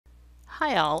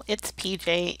Hi all, it's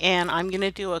PJ and I'm going to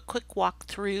do a quick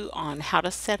walkthrough on how to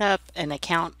set up an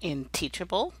account in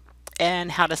Teachable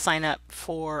and how to sign up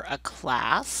for a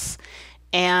class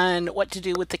and what to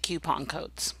do with the coupon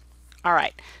codes.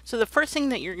 Alright, so the first thing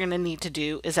that you're going to need to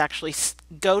do is actually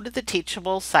go to the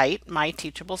Teachable site, my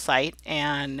Teachable site,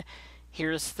 and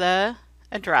here's the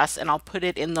address, and I'll put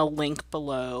it in the link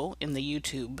below in the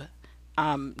YouTube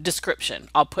description.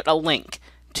 I'll put a link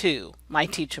to my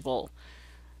Teachable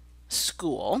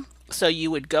school. So you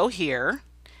would go here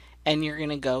and you're going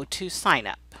to go to sign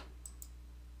up,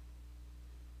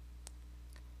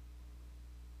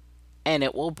 and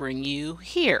it will bring you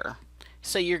here.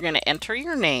 So you're going to enter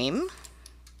your name.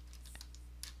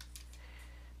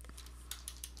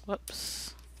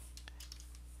 Whoops.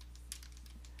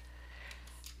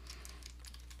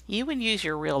 You would use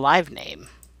your real live name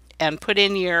and put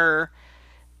in your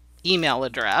email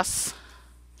address.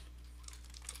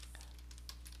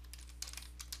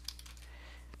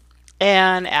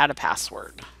 And add a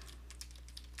password.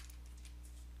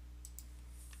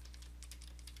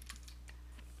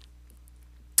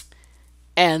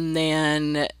 And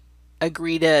then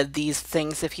agree to these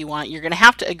things if you want. You're going to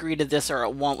have to agree to this or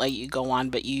it won't let you go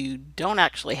on, but you don't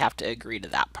actually have to agree to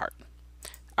that part.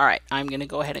 All right, I'm going to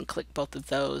go ahead and click both of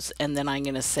those, and then I'm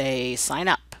going to say sign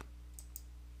up.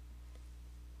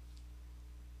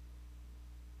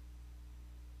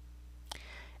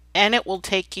 And it will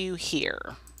take you here.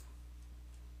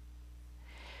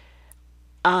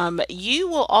 You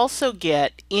will also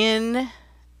get in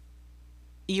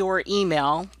your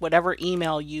email, whatever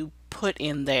email you put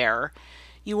in there,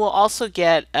 you will also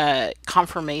get a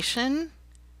confirmation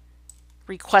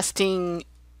requesting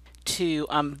to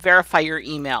verify your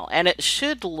email, and it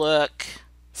should look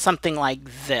something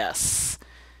like this.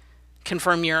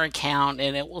 Confirm your account,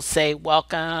 and it will say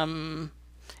welcome,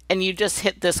 and you just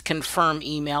hit this confirm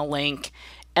email link,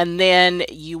 and then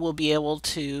you will be able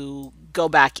to go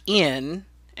back in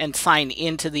and sign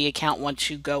into the account once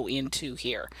you go into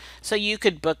here. So you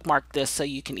could bookmark this so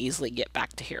you can easily get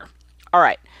back to here. All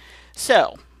right,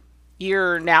 so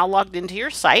you're now logged into your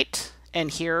site,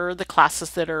 and here are the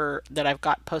classes that I've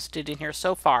got posted in here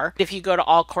so far. If you go to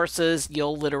all courses,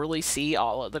 you'll literally see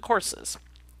all of the courses.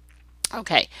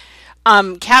 Okay,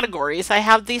 categories, I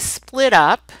have these split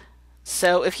up.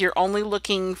 So if you're only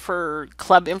looking for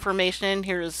club information,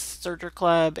 here's Serger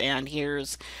Club, and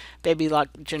here's Baby Lock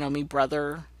Janome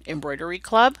Brother Embroidery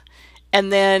Club,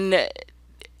 and then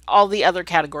all the other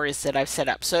categories that I've set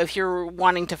up. So if you're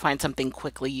wanting to find something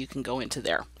quickly, you can go into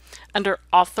there. Under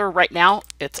author right now,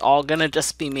 it's all gonna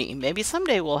just be me. Maybe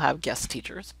someday we'll have guest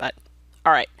teachers, but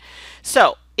all right.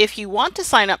 So if you want to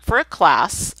sign up for a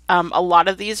class, a lot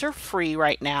of these are free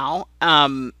right now.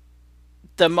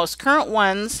 The most current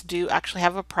ones do actually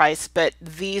have a price, but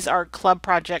these are club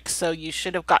projects, so you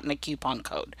should have gotten a coupon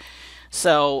code.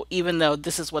 So even though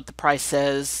this is what the price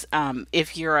says,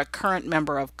 if you're a current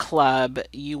member of club,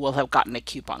 you will have gotten a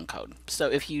coupon code.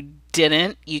 So if you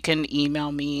didn't, you can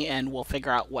email me and we'll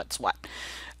figure out what's what.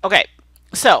 Okay,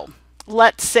 so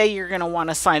let's say you're going to want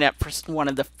to sign up for one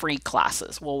of the free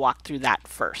classes. We'll walk through that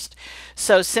first.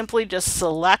 So simply just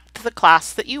select the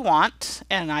class that you want,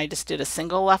 and I just did a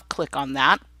single left click on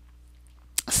that.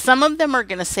 Some of them are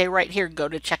going to say right here, go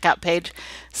to checkout page.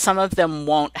 Some of them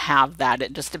won't have that.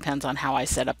 It just depends on how I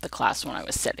set up the class when I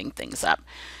was setting things up.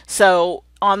 So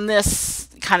on this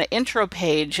kind of intro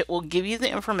page, it will give you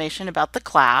the information about the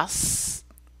class.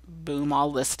 Boom,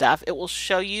 all this stuff. It will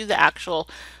show you the actual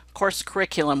course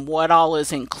curriculum, what all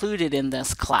is included in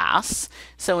this class.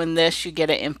 So in this, you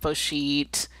get an info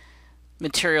sheet,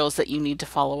 materials that you need to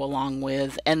follow along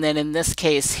with, and then in this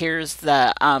case, here's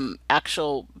the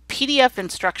actual PDF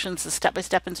instructions, the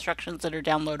step-by-step instructions that are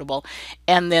downloadable,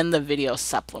 and then the video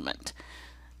supplement.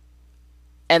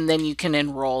 And then you can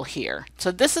enroll here.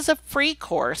 So this is a free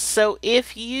course. So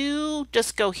if you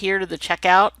just go here to the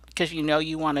checkout, because you know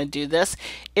you want to do this,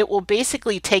 it will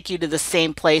basically take you to the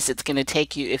same place it's going to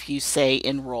take you if you say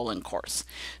enroll in course.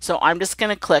 So I'm just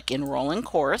going to click enroll in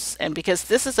course, and because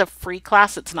this is a free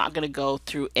class, it's not going to go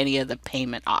through any of the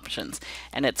payment options,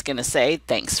 and it's going to say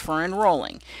thanks for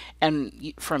enrolling.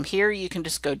 And from here you can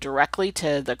just go directly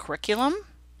to the curriculum,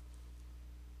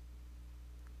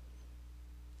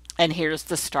 and here's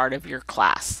the start of your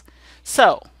class.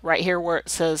 So right here where it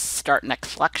says start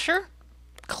next lecture,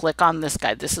 click on this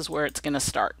guy. This is where it's going to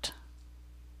start.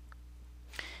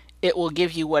 It will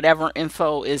give you whatever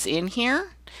info is in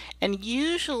here, and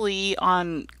usually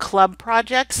on club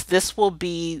projects this will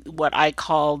be what I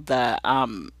call the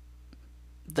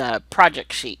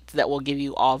project sheet that will give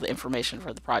you all the information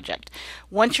for the project.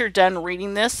 Once you're done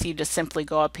reading this, you just simply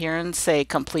go up here and say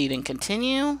complete and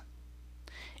continue.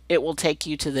 it will take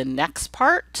you to the next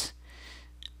part.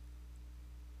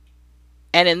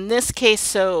 And in this case,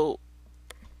 so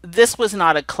this was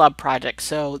not a club project,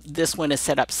 so this one is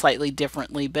set up slightly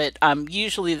differently, but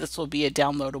usually this will be a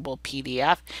downloadable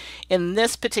PDF. In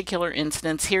this particular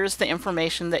instance, here's the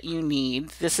information that you need.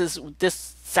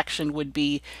 This section would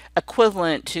be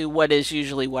equivalent to what is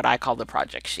usually what I call the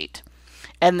project sheet.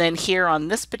 And then here on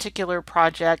this particular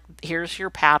project, here's your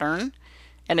pattern,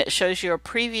 and it shows you a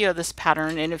preview of this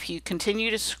pattern. And if you continue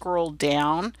to scroll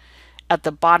down, at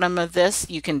the bottom of this,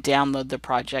 you can download the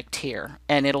project here,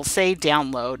 and it'll say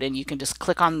download, and you can just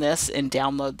click on this and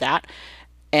download that,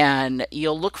 and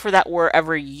you'll look for that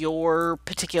wherever your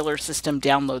particular system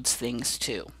downloads things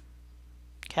to.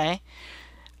 Okay.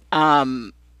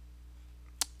 All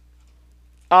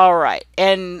right,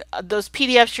 and those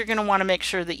PDFs, you're going to want to make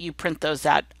sure that you print those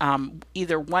at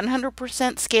either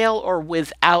 100% scale or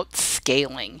without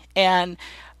scaling. And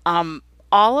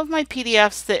all of my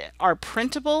PDFs that are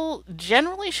printable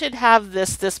generally should have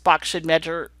this box should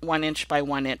measure 1 inch by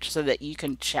 1 inch so that you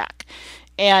can check.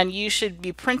 And you should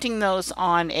be printing those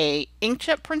on a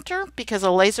inkjet printer, because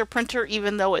a laser printer,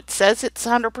 even though it says it's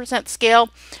 100% scale,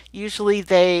 usually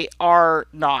they are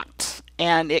not.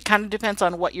 And it kind of depends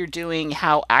on what you're doing,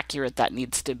 how accurate that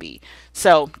needs to be.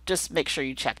 So just make sure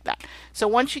you check that. So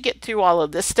once you get through all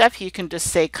of this stuff, you can just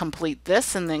say complete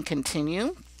this and then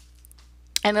continue.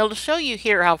 And it'll show you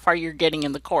here how far you're getting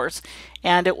in the course,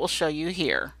 and it will show you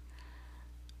here.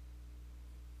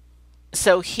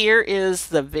 So here is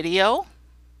the video.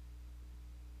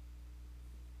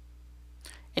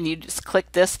 And you just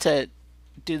click this to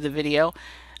do the video.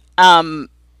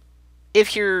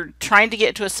 If you're trying to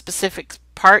get to a specific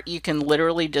part, you can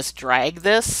literally just drag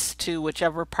this to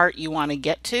whichever part you want to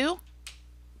get to.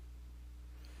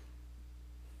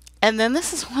 And then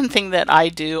this is one thing that I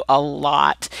do a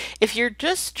lot. If you're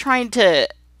just trying to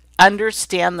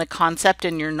understand the concept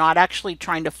and you're not actually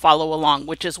trying to follow along,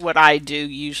 which is what I do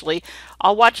usually,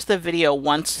 I'll watch the video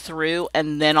once through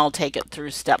and then I'll take it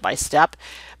through step by step.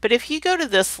 But if you go to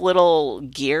this little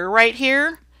gear right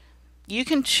here, you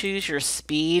can choose your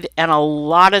speed, and a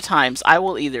lot of times I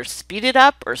will either speed it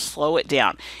up or slow it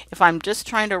down. If I'm just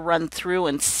trying to run through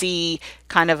and see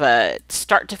kind of a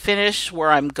start to finish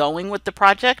where I'm going with the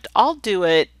project, I'll do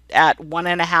it at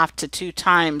 1.5 to 2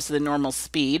 times the normal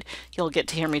speed. You'll get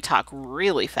to hear me talk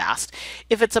really fast.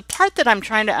 If it's a part that I'm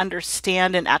trying to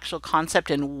understand an actual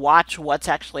concept and watch what's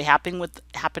actually happening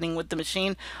with the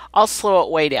machine, I'll slow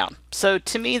it way down. So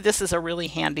to me, this is a really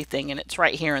handy thing, and it's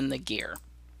right here in the gear.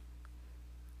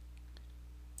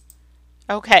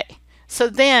 Okay, so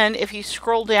then if you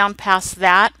scroll down past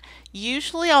that,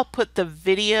 usually I'll put the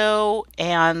video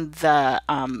and the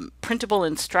printable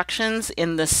instructions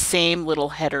in the same little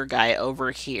header guy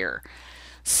over here.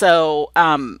 So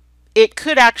it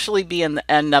could actually be in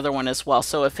another one as well.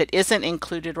 So if it isn't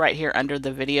included right here under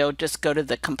the video, just go to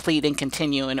the complete and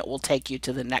continue, and it will take you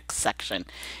to the next section.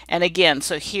 And again,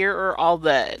 so here are all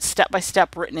the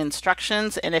step-by-step written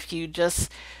instructions. And if you just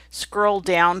scroll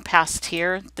down past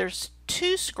here, there's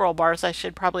 2 scroll bars. I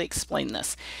should probably explain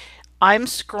this. I'm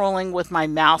scrolling with my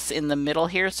mouse in the middle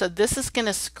here, so this is going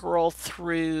to scroll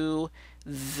through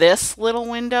this little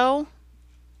window.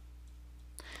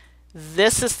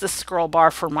 This is the scroll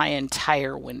bar for my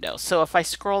entire window. So if I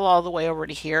scroll all the way over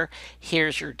to here,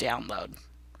 here's your download.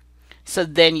 So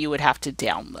then you would have to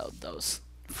download those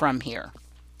from here.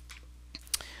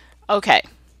 Okay,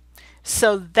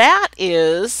 so that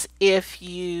is if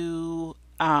you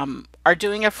are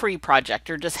doing a free project,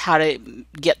 or just how to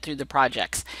get through the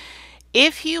projects.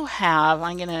 If you have,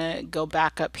 I'm going to go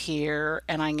back up here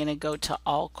and I'm going to go to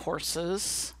all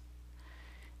courses,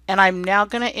 and I'm now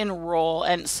going to enroll.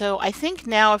 And so I think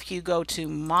now if you go to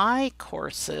my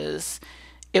courses,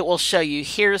 it will show you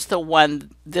here's the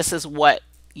one, this is what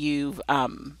you've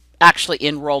actually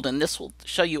enrolled in. This will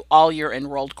show you all your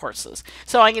enrolled courses.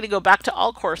 So I'm going to go back to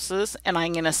all courses, and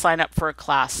I'm going to sign up for a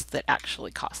class that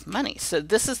actually costs money. So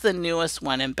this is the newest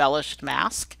one, Embellished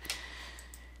Mask.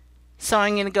 So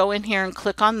I'm going to go in here and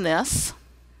click on this.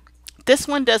 This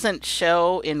one doesn't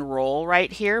show enroll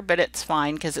right here, but it's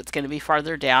fine because it's going to be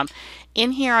farther down.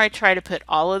 In here I try to put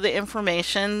all of the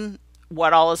information,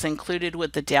 what all is included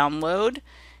with the download.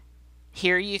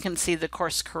 Here you can see the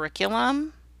course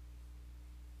curriculum.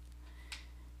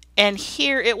 And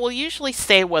here it will usually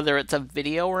say whether it's a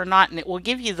video or not, and it will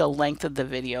give you the length of the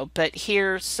video. But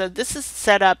here, so this is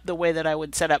set up the way that I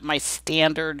would set up my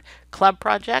standard club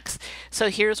projects. So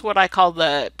here's what I call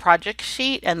the project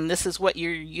sheet, and this is what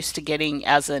you're used to getting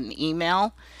as an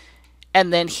email.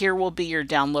 And then here will be your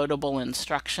downloadable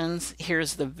instructions.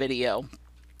 Here's the video.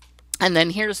 And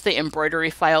then here's the embroidery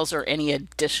files or any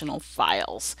additional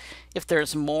files. If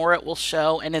there's more, it will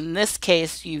show. And in this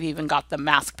case, you've even got the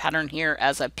mask pattern here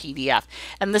as a PDF.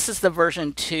 And this is the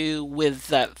version 2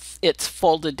 with it's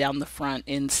folded down the front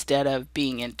instead of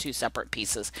being in 2 separate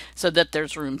pieces so that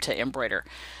there's room to embroider.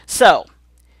 So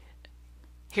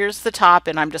here's the top,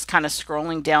 and I'm just kind of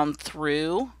scrolling down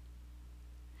through.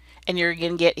 And you're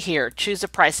going to get here, choose a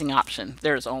pricing option.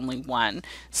 There's only one.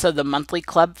 So the monthly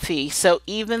club fee. So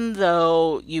even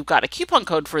though you've got a coupon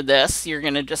code for this, you're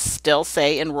going to just still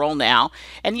say enroll now.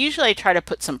 And usually I try to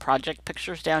put some project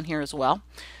pictures down here as well.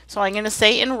 So I'm going to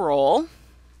say enroll.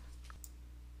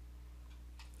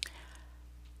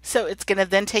 So it's going to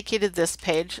then take you to this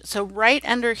page. So right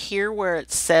under here where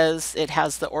it says it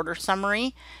has the order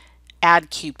summary,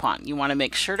 add coupon. You want to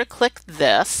make sure to click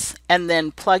this and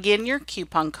then plug in your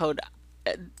coupon code.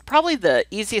 Probably the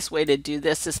easiest way to do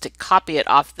this is to copy it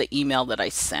off the email that I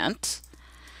sent.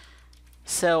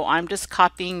 So I'm just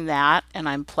copying that and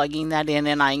I'm plugging that in,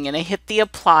 and I'm going to hit the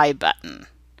apply button.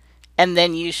 And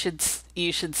then you should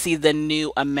see the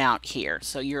new amount here.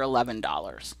 So you're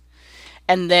 $11.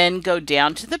 And then go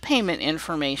down to the payment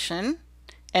information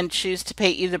and choose to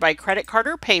pay either by credit card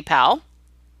or PayPal.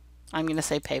 I'm going to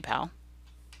say PayPal.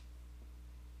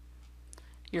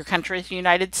 Your country is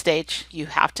United States. You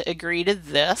have to agree to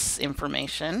this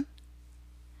information.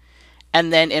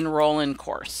 And then enroll in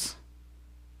course.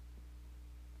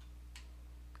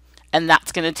 And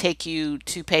that's going to take you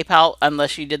to PayPal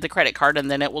unless you did the credit card, and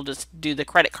then it will just do the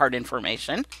credit card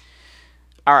information.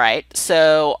 All right,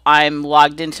 so I'm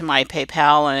logged into my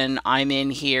PayPal and I'm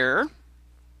in here.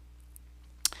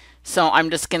 So I'm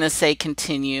just going to say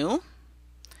continue.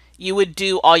 You would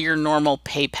do all your normal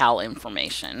PayPal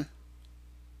information.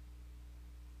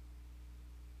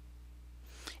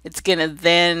 It's going to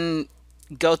then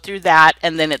go through that,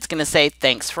 and then it's going to say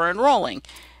thanks for enrolling.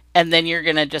 And then you're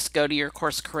going to just go to your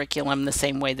course curriculum the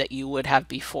same way that you would have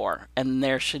before. And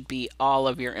there should be all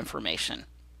of your information.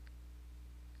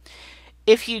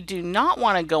 If you do not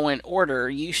want to go in order,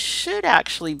 you should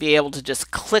actually be able to just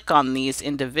click on these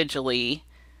individually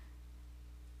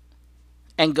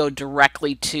and go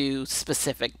directly to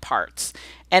specific parts.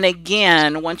 And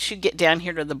again, once you get down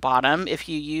here to the bottom, if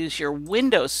you use your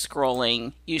Windows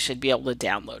scrolling, you should be able to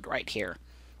download right here.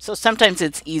 So sometimes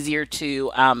it's easier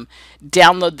to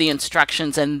download the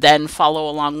instructions and then follow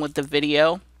along with the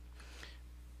video.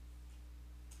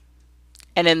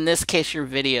 And in this case, your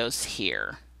video's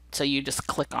here. So you just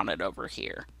click on it over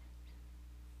here.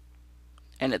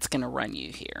 And it's going to run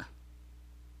you here.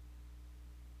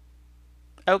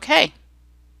 Okay.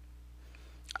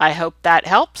 I hope that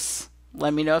helps.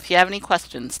 Let me know if you have any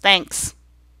questions. Thanks.